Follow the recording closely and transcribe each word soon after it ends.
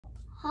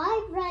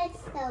Hi, right,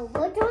 so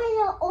we're trying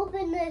to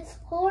open this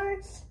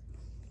horse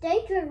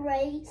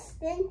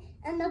decoration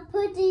and the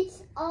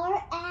putties are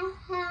at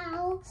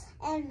house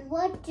and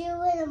what do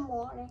in the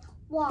morning?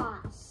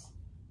 Wash.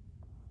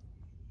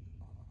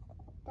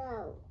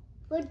 So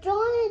we're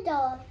trying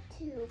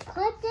to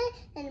cut it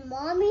and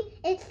mommy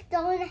it's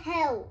gonna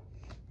help.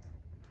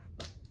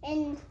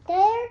 And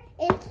there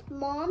it's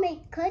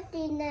mommy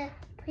cutting the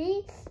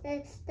piece,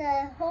 it's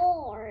the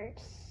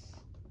horse.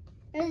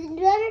 And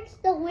there's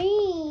the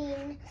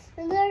wing,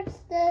 and there's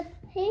the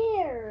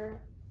hair.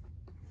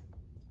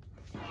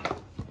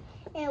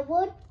 And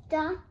we'll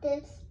dot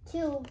this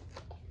to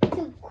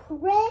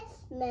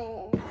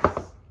Christmas.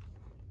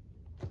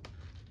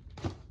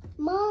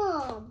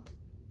 Mom,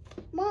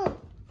 what?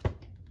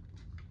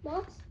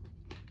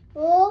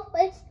 Oh,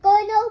 it's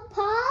gonna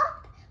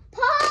pop,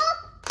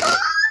 pop,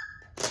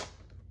 pop.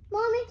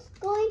 Mom, it's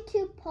going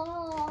to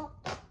pop.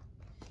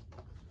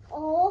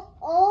 Oh,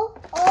 oh,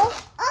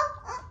 oh, oh,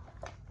 oh.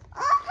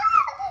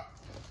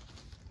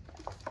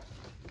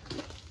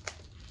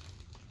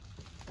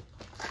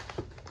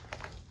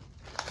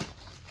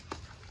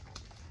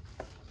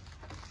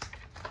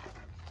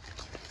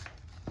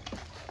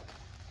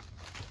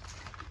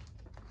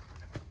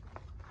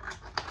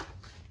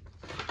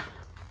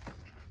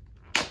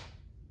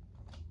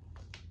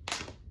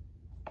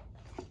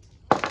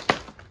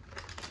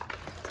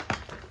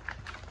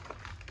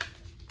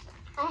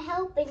 I'm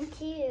helping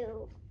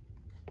too.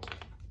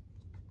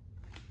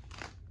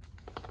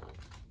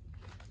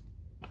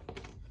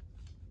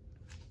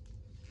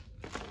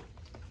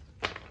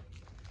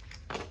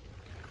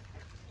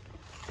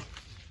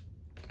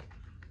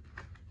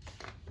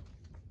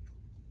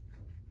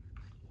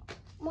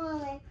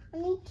 Mommy, I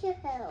need to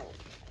help.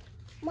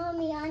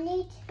 Mommy, I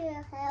need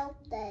to help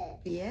this.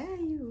 Yeah,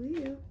 you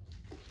will.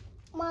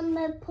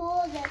 Mommy,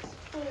 pull this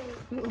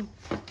through.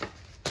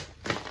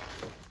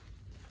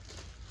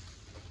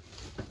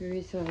 There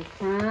is a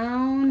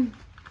crown.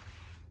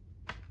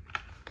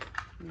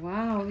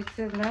 Wow, it's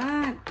a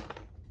lot.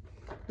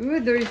 Ooh,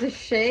 there is a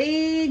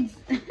shades.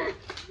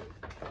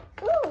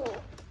 Ooh,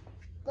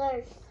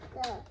 there's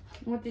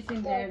What is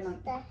in there?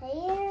 the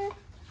hair.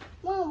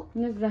 Mom,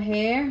 What's the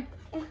hair?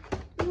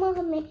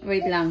 Mommy,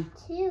 Wait lang.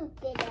 To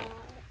get out.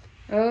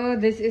 Oh,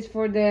 this is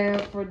for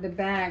the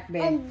back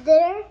there. And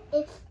there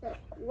is the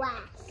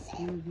glass.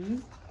 Mm-hmm.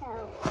 So.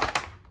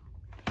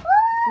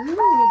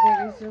 Ooh,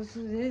 there is also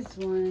this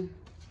one.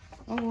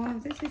 Oh wow,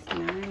 this is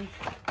nice.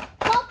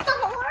 Pop the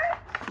horse.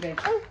 There.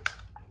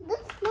 This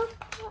looks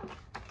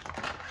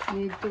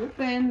Need to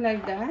open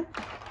like that.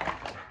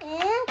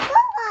 and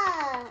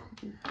Papa.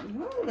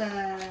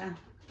 Voila.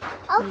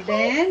 Okay. And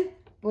then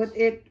put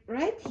it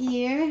right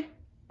here.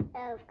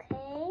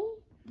 Okay.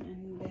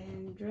 And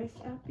then dress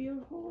up your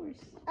horse.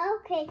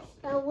 Okay,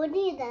 so we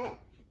need that.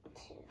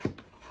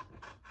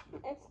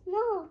 It's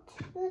not.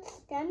 Let's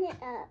stand it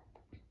up.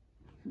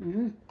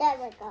 Mm. There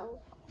we go.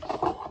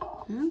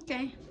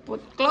 Okay. Put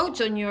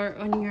clothes on your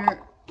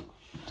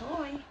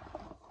toy.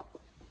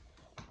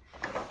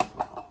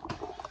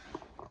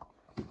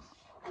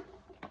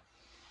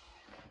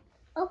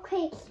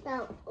 Okay,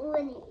 so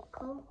when it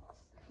goes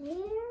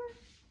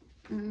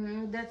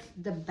here. That's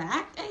the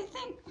back, I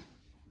think.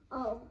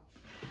 Oh.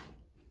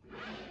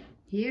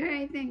 Here,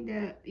 I think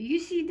you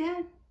see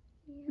that?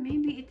 Yeah.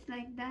 Maybe it's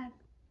like that.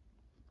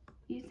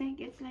 You think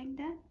it's like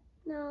that?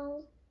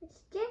 No,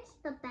 it's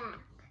just the back.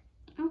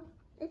 Oh.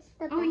 It's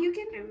the back. Oh, you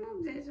can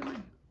remove this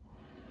one.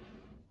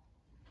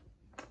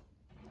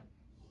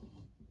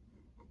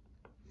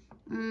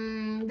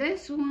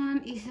 This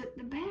one is at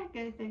the back,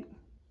 I think.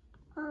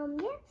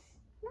 Yes.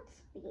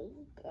 Let's be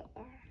there.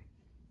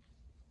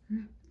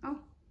 Oh.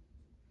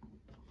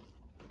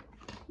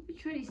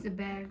 Which one is the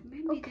back?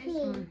 Maybe this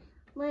one.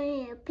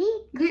 When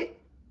peek. Good.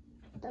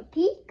 The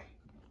peak.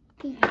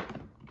 Peak.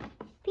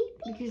 Peek.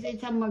 Because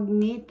it's a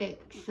magnetic,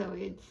 so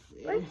it's...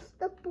 Where's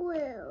the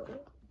blue?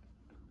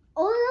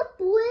 Or the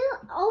blue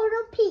or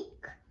the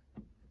pink?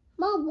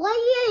 Mom, what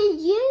do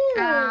you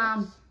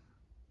use?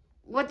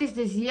 What is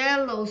this?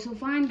 Yellow. So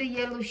find the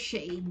yellow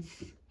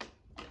shades.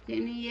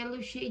 Any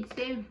yellow shades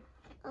there?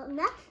 That's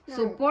not.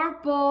 So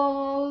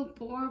purple.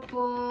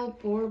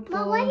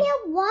 Mom, why do you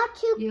want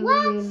to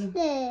Yellow, blast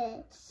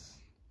this?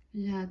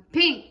 Yeah,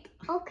 pink.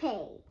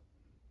 Okay.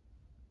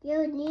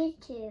 You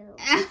need to.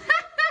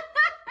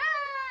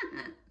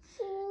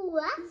 Ooh,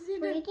 that's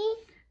pretty.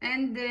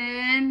 And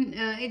then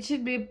it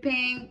should be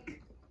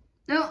pink.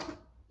 No,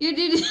 you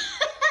did.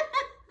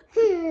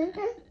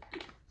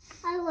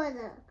 I want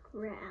a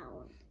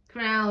crown.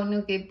 Crown.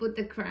 Okay, put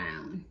the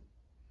crown.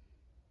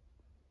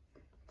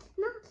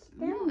 Not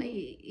No,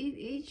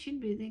 it should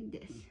be like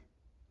this.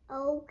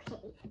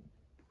 okay.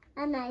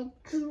 And I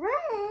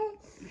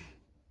dress.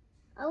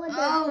 Oh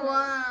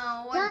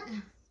wow! What?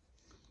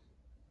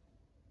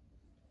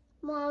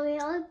 Mommy,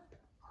 how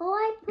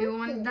I put You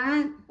want it?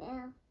 that?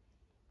 Yeah.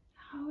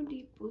 How do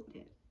you put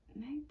it?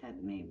 Like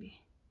that, maybe.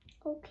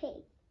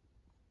 Okay.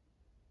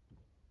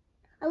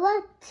 I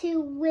want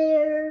to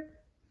wear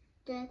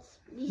this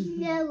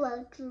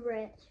yellow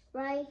dress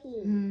right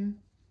here.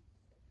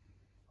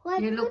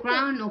 Yellow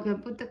crown? Okay,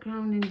 put the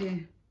crown in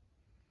there.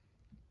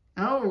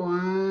 Oh,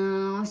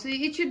 wow. So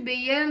it should be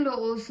yellow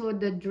also.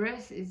 The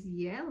dress is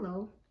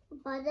yellow.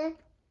 But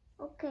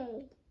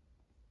okay.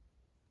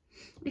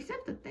 Is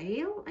that the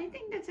tail? I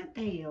think that's a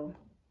tail.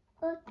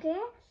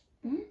 Okay.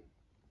 Hmm?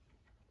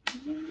 I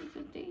think it's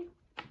a tail.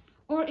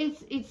 Or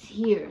it's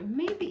here.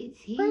 Maybe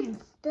it's here.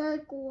 What's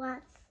the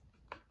glass?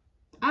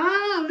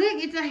 Oh,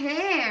 look, it's a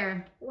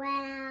hair.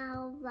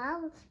 Wow,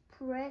 that was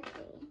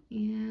pretty.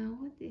 Yeah,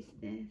 what is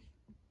this?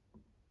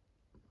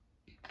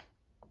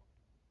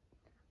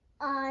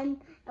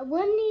 We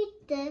need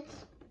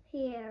this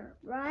here,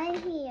 right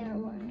here,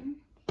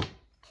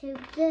 to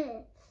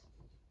this.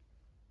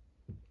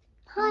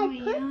 How I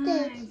put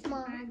this, it's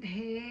Mom? red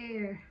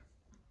hair.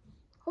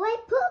 How I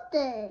put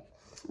this?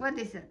 What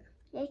is it?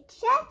 The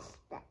chest.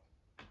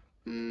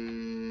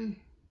 You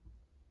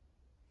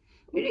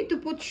need to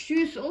put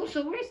shoes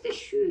also. Where's the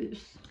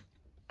shoes?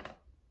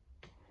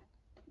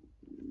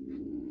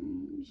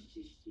 It's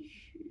just the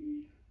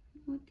shoe.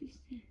 What is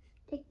this?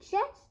 The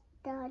chest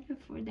done.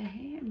 For the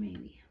hair,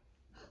 maybe.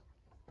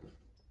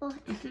 But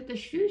Is it the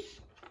shoes?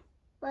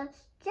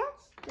 what's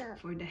just the?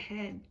 For the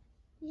head.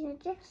 Yeah,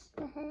 just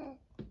the head.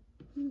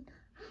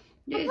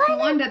 There's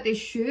one that is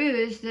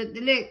shoes. That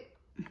look.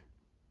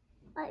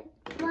 I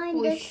find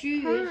Oh, the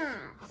shoes.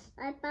 pass.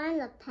 I find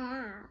the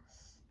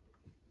pass.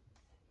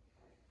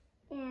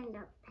 And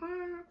the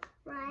pass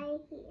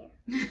right here.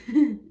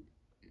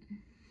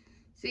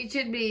 So it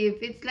should be,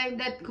 if it's like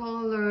that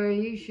color,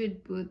 you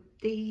should put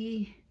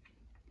the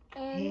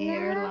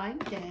hair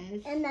like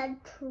this. And then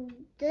to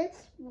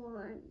this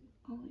one.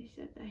 Oh, is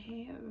that the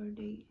hair or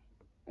the...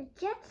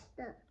 Just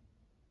the.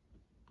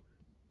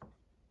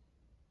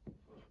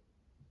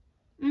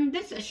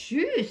 That's a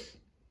shoes.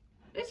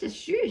 That's a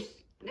shoes.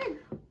 Look.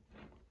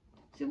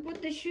 So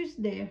put the shoes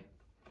there.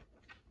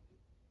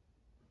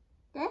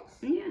 That's.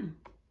 Yeah.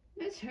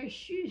 That's her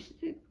shoes.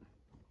 Look.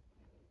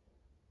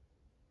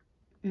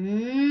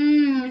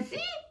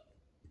 See?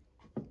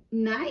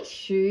 Nice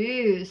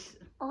shoes.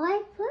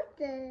 I put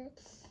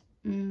this.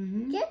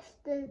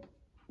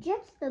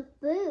 Just the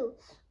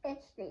boots.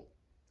 It's the.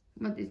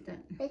 What is that?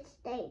 It's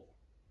the.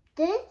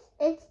 This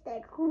is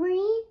the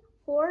green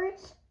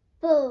horse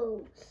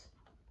boots.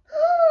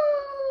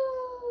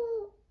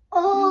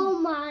 Oh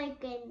my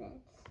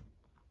goodness.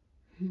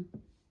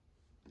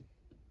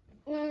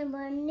 And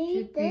we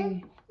need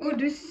this. Oh,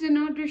 this is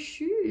another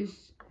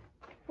shoes.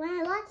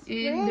 Well, let's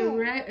And the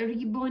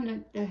ribbon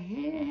at the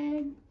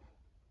head.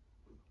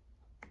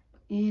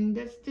 And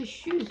that's the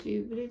shoes.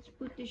 Let's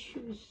put the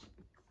shoes.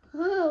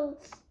 Oh,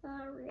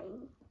 sorry.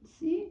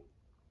 See?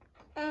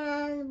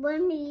 And we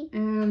need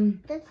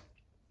this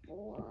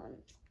one.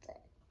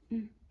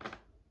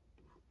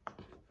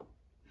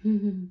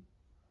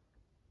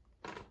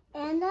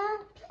 And a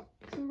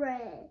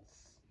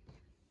dress.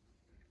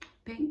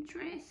 Pink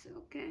dress,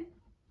 okay.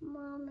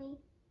 Mommy.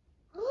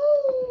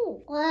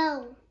 Oh,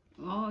 wow.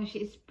 Oh,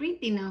 she's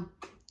pretty now.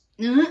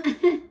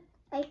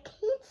 I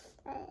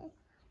kissed it.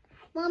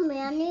 Mommy,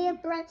 I need to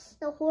brush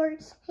the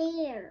horse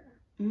hair.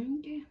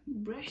 Okay,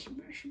 brush.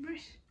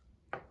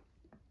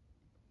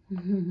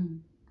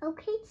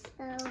 Okay,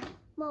 so,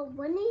 Mom,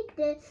 we need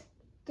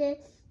this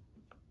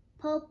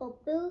purple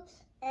boots,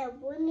 and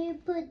we need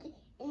to put it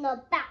in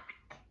the back.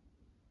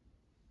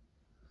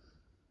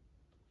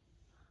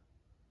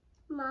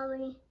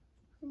 Mommy,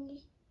 you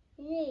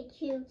need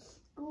to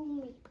school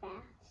me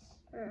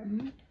faster.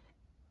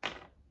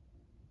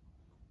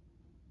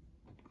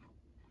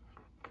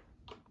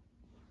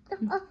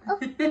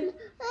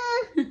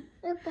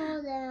 It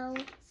fall down.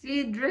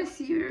 See,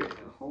 dress your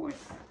horse.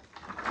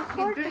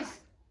 Get dressed.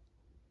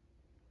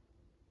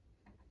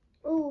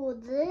 Oh,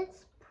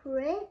 this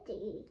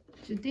pretty.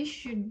 So this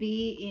should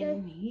be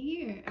in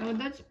here. Oh,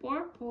 that's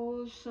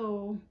purple.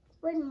 So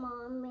Wait,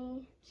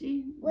 Mommy.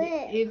 see,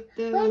 Wait, if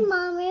the Wait,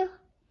 Mommy.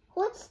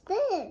 What's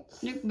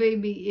this? look,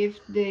 baby, if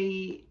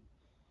the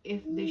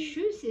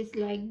shoes is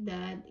like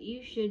that,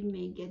 you should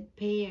make it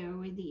pair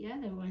with the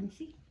other one.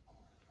 See.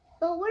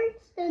 But where's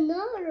the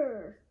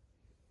another?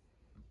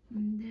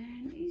 And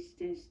then is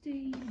this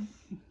the...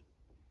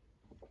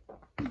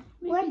 Maybe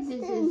What's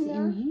this the is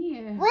in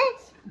here.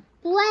 Let's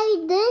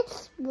play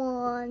this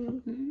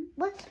one. Mhm.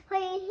 Let's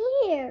play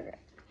here.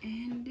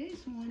 And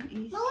this one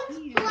is No, let's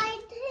here. play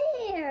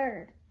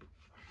here.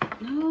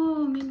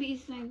 No, maybe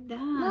it's like that.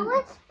 No,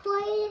 let's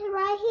play it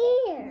right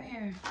here.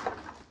 Where?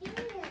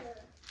 Here.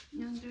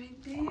 No, it's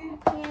right there.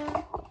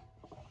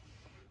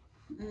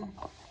 Yeah.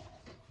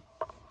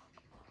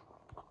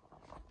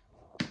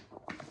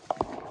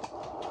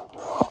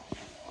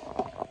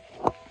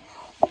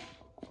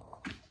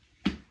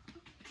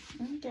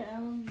 Okay, I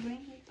will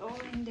bring it all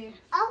in there.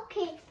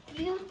 Okay,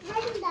 you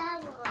bring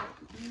that one.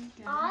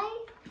 Okay.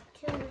 I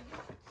choose.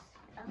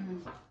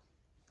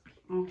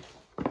 Oh.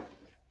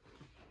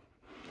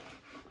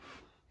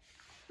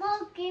 Mom,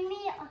 give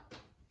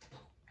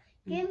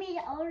me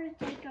all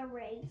the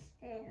decorations.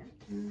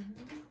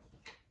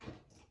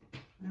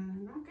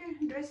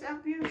 Okay, dress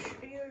up your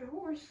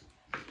horse.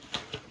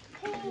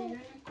 Okay.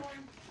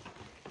 Unicorn.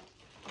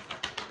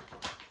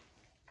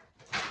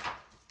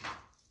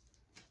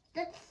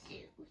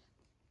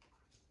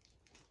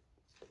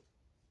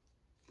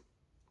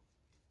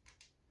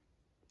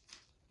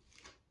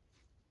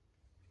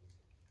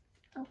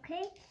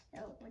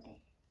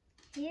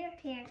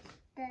 here's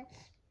this.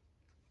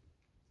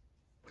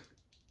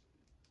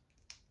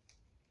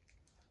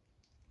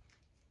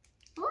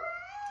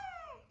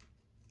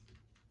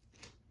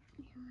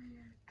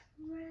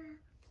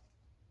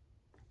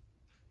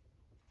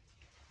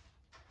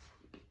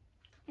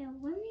 And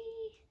what is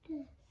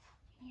this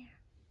here?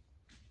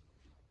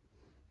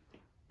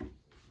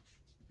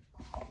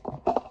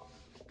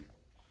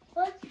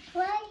 Let's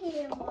try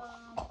here,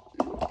 Mom.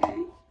 Okay.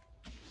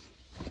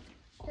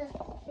 Let's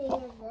see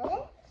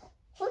this.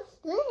 What's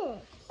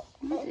this?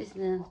 What is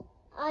that?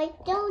 I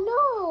don't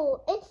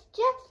know. It's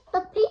just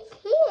the pink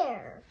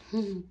hair.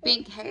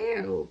 Pink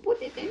hair. Oh,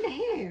 put it in the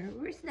hair.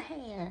 Where's the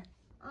hair?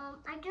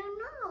 I don't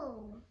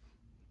know.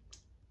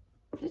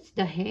 What's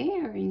the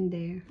hair in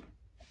there?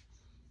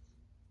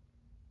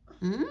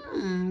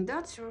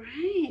 That's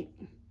right.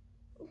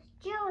 It's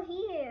still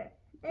here.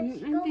 It's I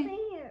still think-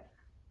 here.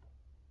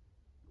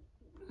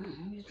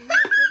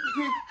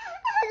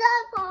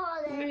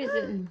 Where is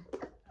it?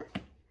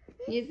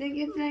 You think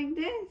it's like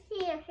this?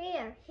 Here.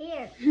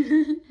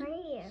 Right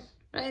here.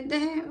 Right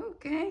there,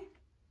 okay.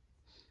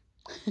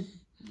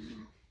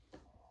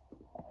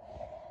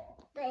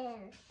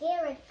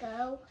 There we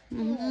go.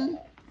 Mm-hmm.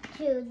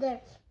 To the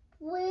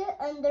blue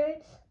and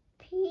there's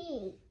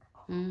pink.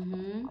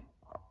 Mm-hmm.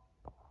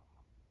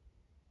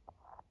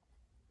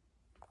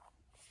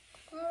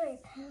 There we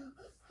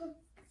go.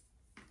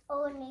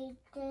 Only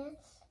this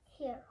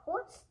here.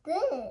 What's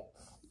this?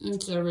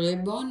 It's a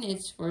ribbon.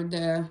 It's for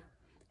the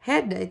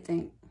head, I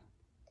think.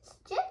 It's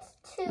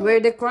just two. Where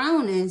the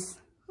crown is.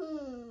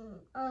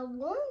 I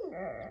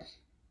wonder.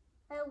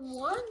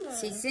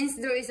 See, since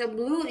there is a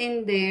blue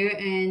in there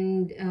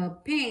and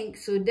pink,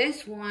 so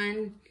this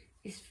one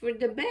is for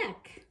the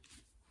back.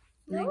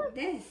 No, like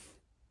this.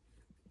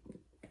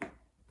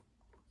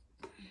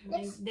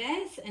 Like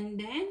this, and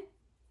then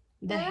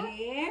the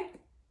hair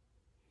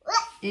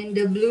and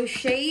the blue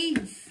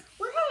shades.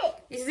 Wait.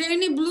 Is there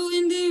any blue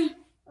in there?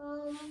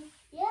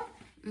 Yeah.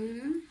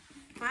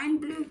 Fine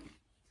blue.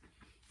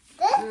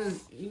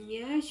 This?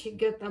 Yeah, she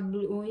got a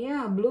blue. Oh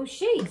yeah, blue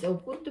shades. I'll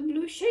put the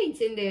blue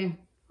shades in there.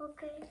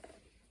 Okay.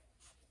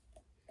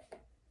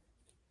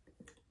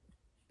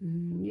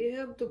 You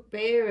have to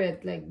pair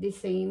it like the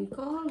same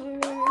color.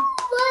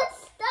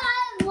 What's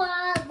that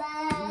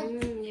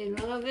one? You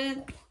love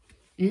it?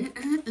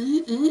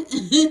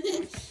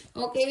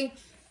 Okay.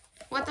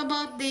 What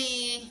about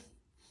the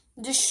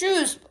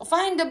shoes?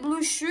 Find the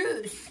blue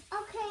shoes.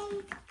 Okay.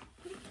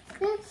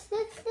 This.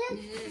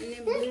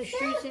 Any blue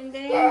shoes in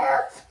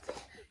there?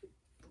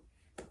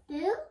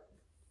 Still?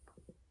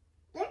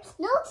 There's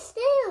no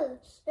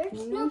stills.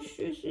 There's No no.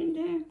 shoes in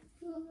there.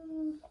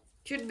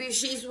 Should be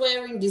she's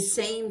wearing the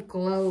same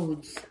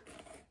clothes.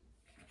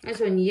 That's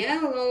one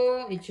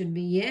yellow. It should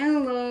be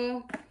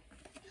yellow.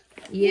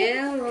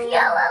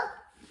 Yellow.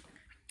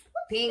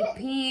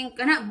 Pink.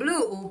 Not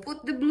blue. Oh,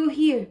 put the blue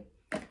here.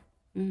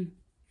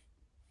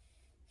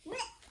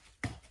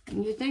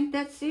 You think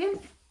that's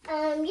it?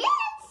 Yes.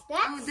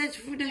 Oh, that's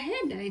for the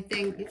head, I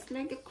think. It's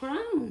like a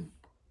crown.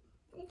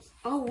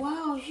 Oh,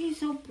 wow. She's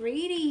so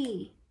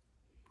pretty.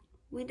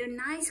 With a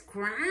nice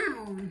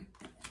crown.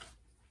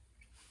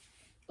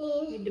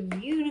 With the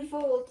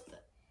beautiful...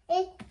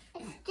 It's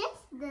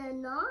just the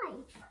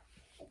knife.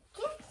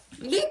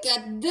 Look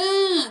at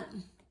that.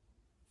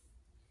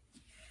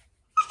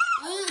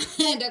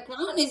 The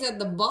crown is at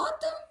the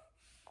bottom.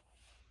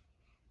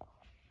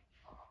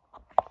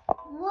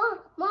 Mom,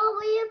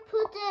 will you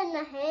put it in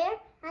the hair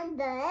and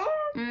the hair?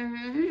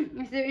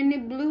 Is there any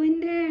blue in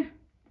there?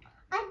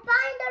 I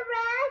find the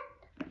red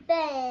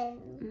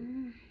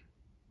pen.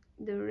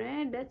 The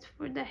red, that's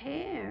for the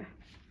hair.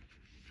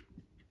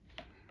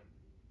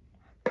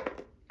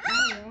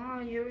 Oh, wow,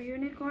 your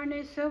unicorn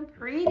is so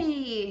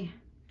pretty.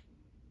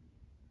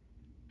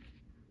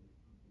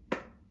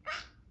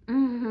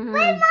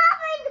 Wait,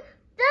 Mommy,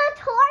 the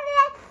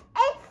tortoise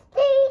is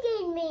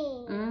stinging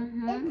me.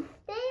 It's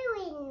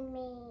stinging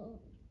me.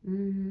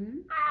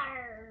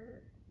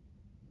 Arr.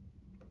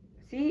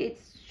 See, it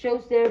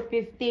shows there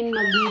 15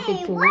 magnetics.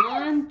 Hey,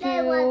 1,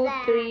 there was 2,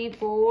 that. 3,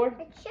 4,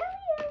 I'll show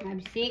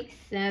you. 5, 6,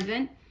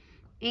 7,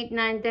 8,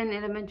 9, 10,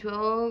 11,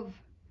 12,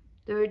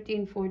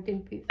 13,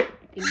 14, 15.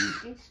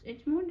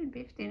 It's more than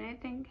 15, I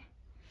think.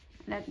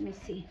 Let me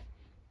see.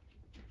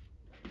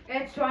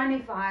 It's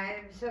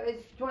 25. So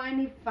it's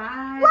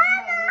 25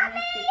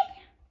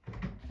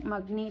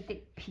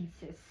 magnetic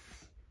pieces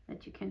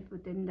that you can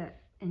put in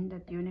that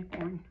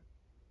unicorn.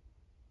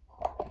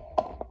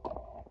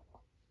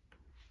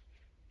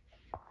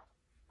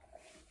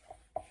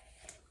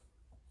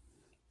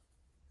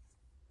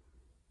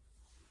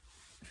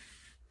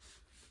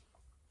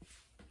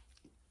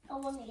 I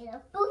want to get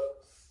a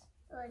boots.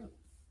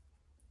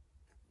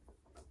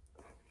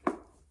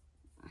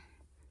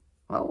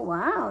 Oh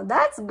wow,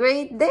 that's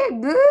great. They're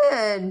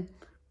good.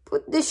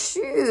 Put the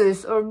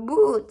shoes or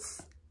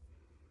boots.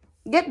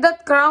 Get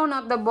that crown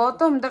at the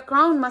bottom. The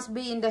crown must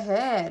be in the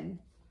head.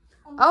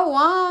 Oh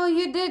wow,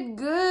 you did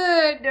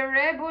good. The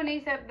ribbon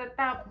is at the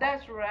top.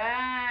 That's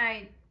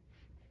right.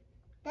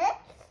 This?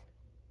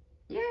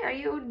 Yeah,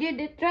 you did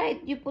it right.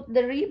 You put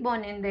the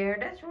ribbon in there.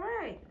 That's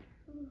right.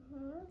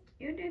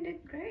 You did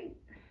it great.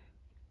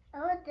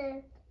 Oh,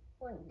 this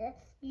one,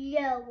 that's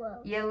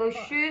yellow. Yellow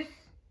shoes.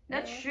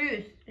 That's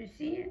shoes. You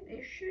see it?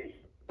 It's shoes.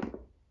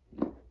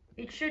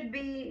 It should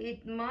be,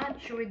 it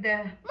match with the...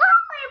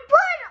 Mommy,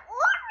 put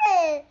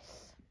orange!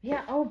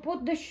 Yeah, I'll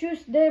put the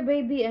shoes there,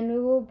 baby. And we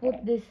will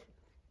put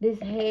this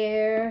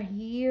hair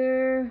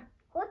here.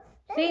 What's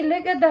that? See,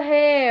 look at the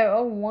hair.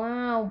 Oh,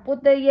 wow.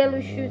 Put the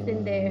yellow shoes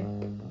in there.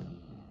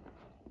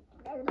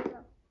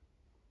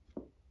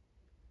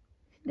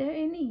 Is there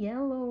any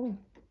yellow?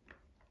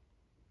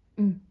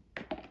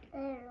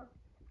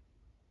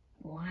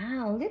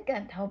 Wow, look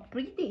at how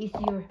pretty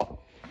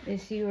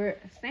is your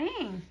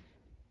thing.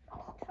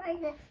 Try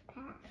this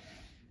pack.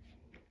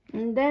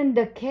 And then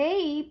the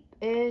cape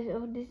is,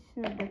 oh, this is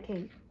not the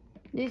cape.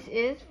 This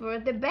is for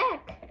the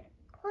back.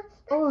 What's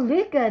this? Oh,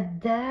 look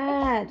at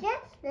that. It's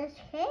just this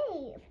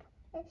shape.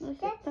 It's Is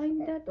it just like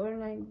that or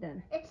like that?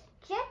 It's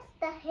just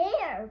the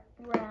hair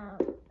brown.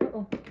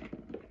 Oh,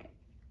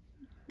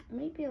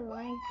 maybe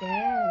like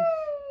this.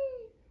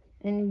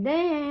 And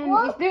then,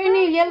 is there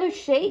any yellow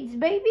shades,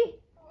 baby?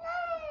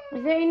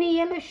 Is there any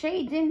yellow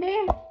shades in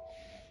there?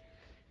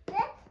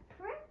 That's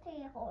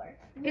pretty horse.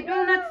 It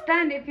will not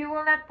stand if you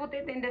will not put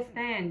it in the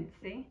stand.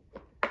 See?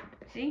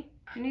 See?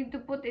 You need to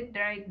put it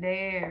right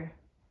there.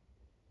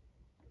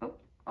 Oh,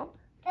 oh.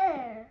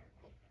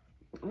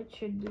 It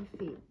should be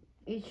fit.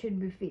 It should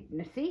be fit.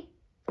 Now, see?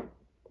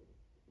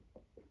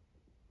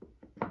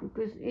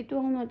 Because it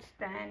will not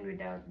stand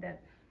without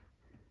that.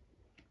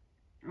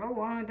 Oh,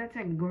 wow. That's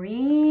a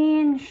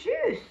green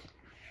shoes.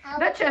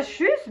 That's a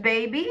shoes,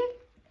 baby.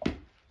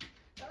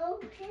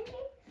 Okay.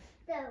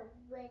 So,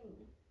 when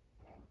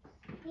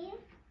here,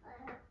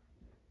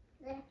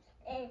 this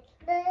is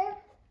the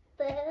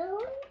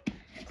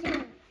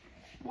phone.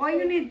 Why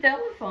you need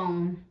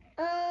telephone?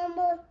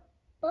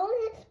 Phone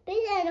is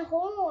big and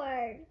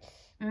horns.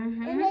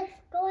 And it's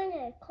going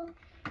to call.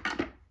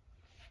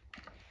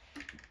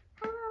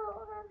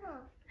 Hello.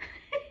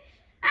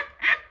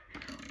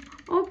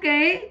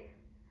 Okay.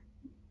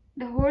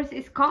 The horse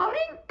is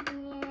calling?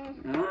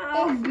 Yeah.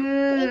 Oh,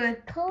 good.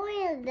 It's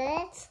calling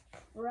this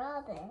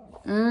province.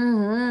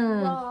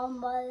 Mm-hmm.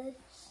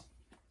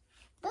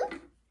 Boop,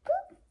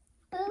 boop,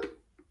 boop,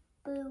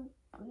 boop,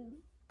 boop,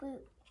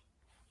 boop.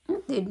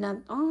 It did not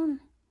on.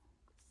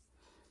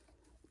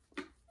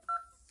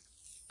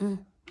 How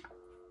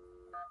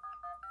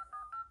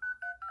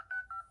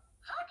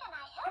can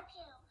I help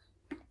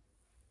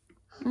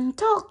you?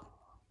 Talk.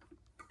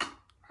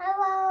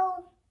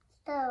 Hello.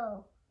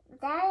 So,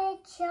 Daddy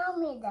showed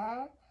me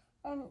that,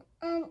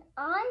 and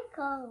I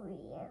call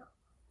you.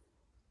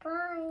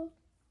 Bye.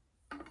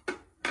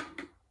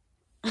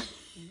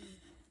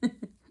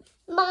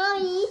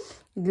 Mommy.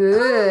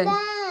 Good.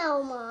 Calm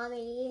down,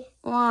 Mommy.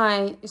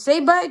 Why? Say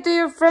bye to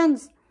your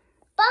friends.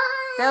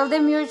 Bye. Tell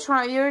them you're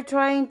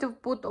trying to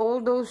put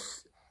all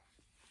those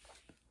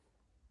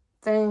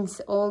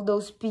things, all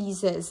those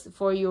pieces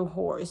for your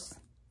horse.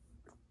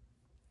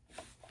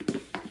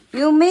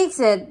 You mix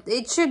it.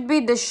 It should be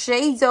the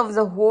shades of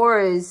the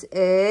horse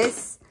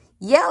is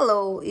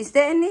yellow. Is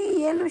there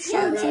any yellow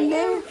shades in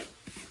there?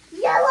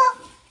 Yellow.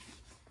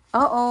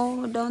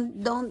 Uh-oh.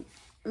 Don't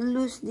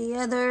lose the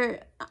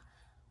other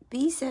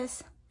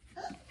pieces.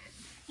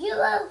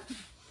 Yellow.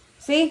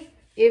 See,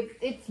 if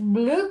it's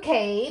blue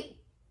cape,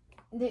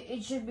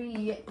 it should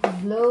be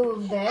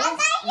blue there.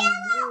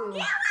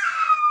 Blue.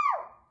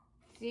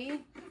 See?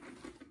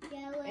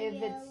 Yellow, If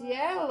yellow. it's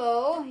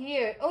yellow,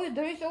 here. Oh,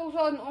 there is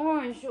also an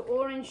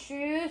orange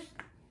shoes.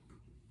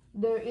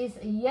 There is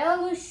a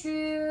yellow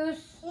shoes.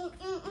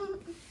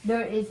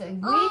 There is a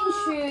green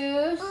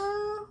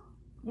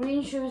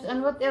shoes,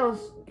 and what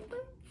else?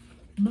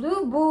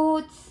 Blue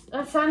boots,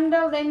 a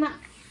sandal. Then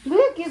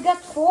look, you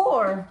got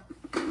 4.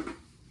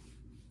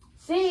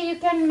 See, you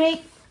can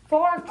make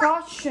 4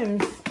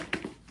 costumes.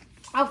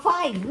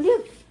 5.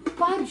 Look,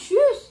 5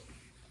 shoes.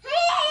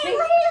 Hey,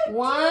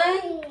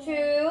 1,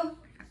 2,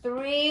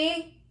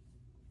 3,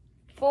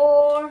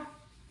 4,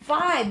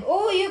 5.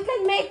 Oh, you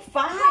can make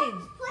 5.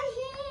 Put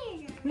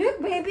here.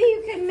 Look, baby,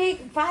 you can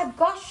make 5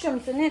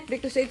 costumes in it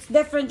because it's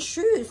different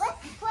shoes.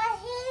 Let's put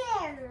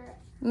here.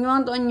 You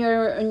want on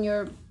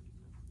your.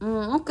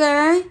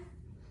 Okay.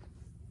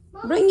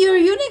 Bring your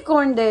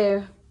unicorn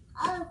there.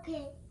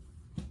 Okay.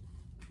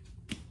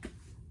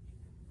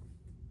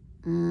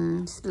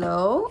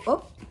 Slow.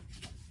 Oh.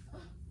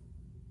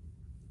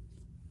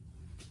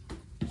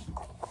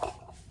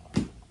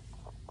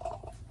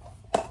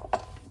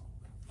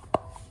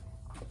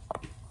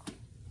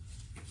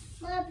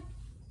 Mom,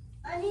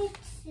 I need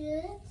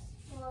this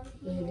one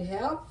here. Need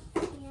help?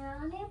 Yeah,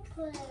 I need to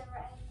put it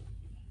right.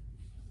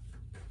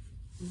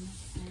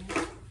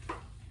 Okay.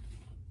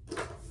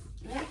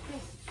 Like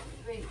this.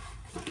 Wait.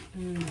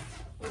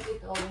 Put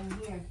it all in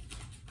here.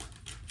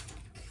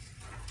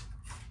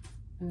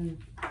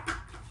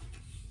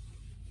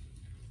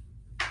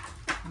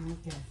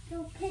 Okay.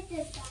 Don't put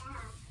it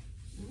back.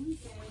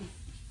 Okay.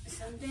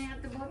 Something at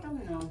the bottom?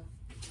 No.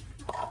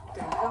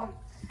 There you go.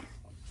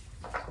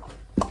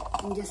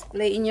 And just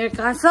play in your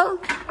castle.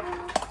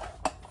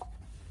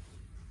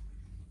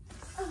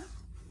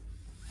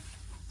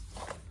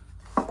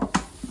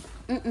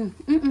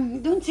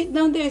 Don't sit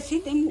down there.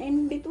 Sit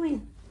in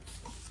between.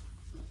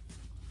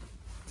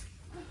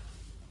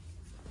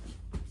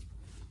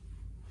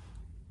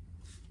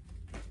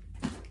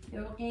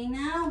 You okay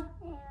now?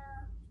 Yeah.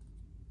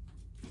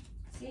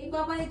 Say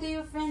bye-bye to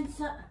your friends.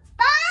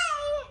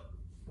 Bye!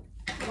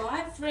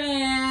 Bye,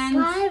 friends.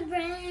 Bye,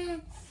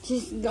 friends.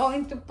 She's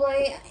going to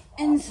play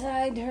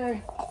inside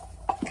her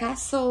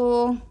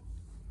castle.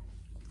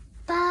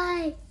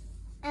 Bye.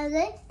 And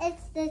then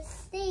it's the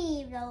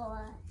Steve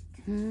one.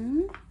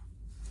 Hmm?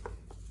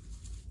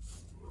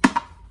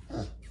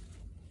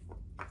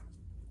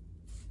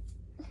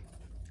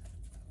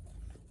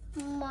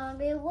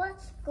 Mommy,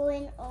 what's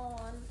going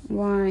on?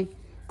 Why?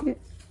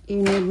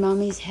 You need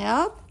mommy's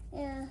help?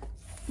 Yeah.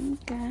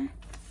 Okay.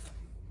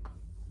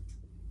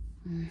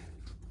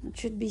 It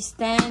should be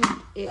stand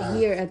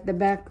here at the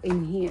back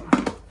in here.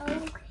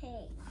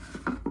 Okay.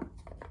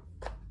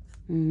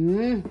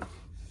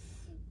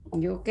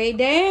 You okay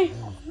there?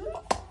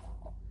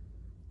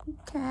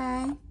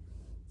 Okay.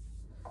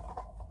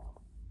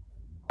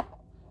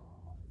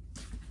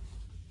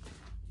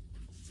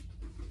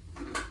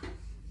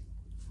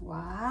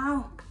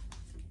 Wow.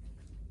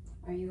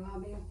 Are you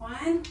having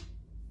fun?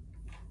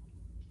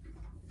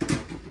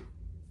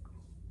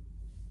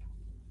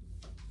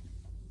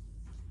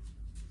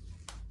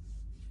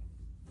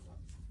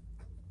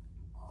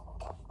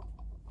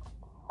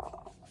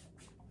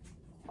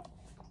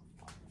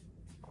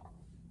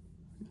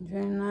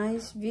 Very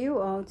nice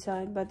view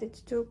outside, but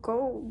it's too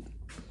cold.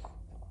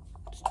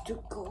 It's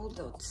too cold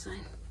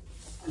outside.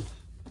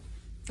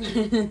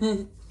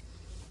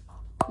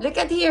 Look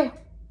at here.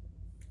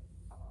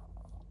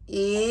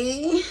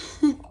 Eh?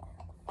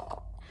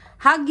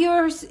 Hug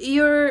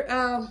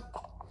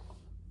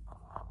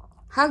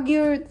hug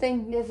your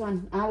thing. This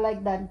one. I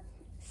like that.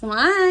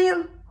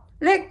 Smile.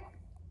 Look.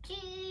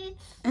 Cheese.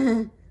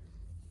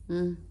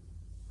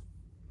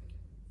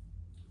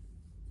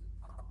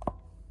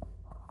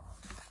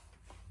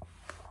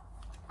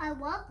 I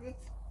love this.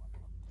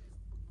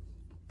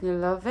 You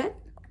love it?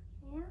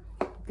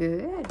 Yeah.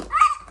 Good.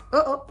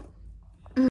 Uh-oh.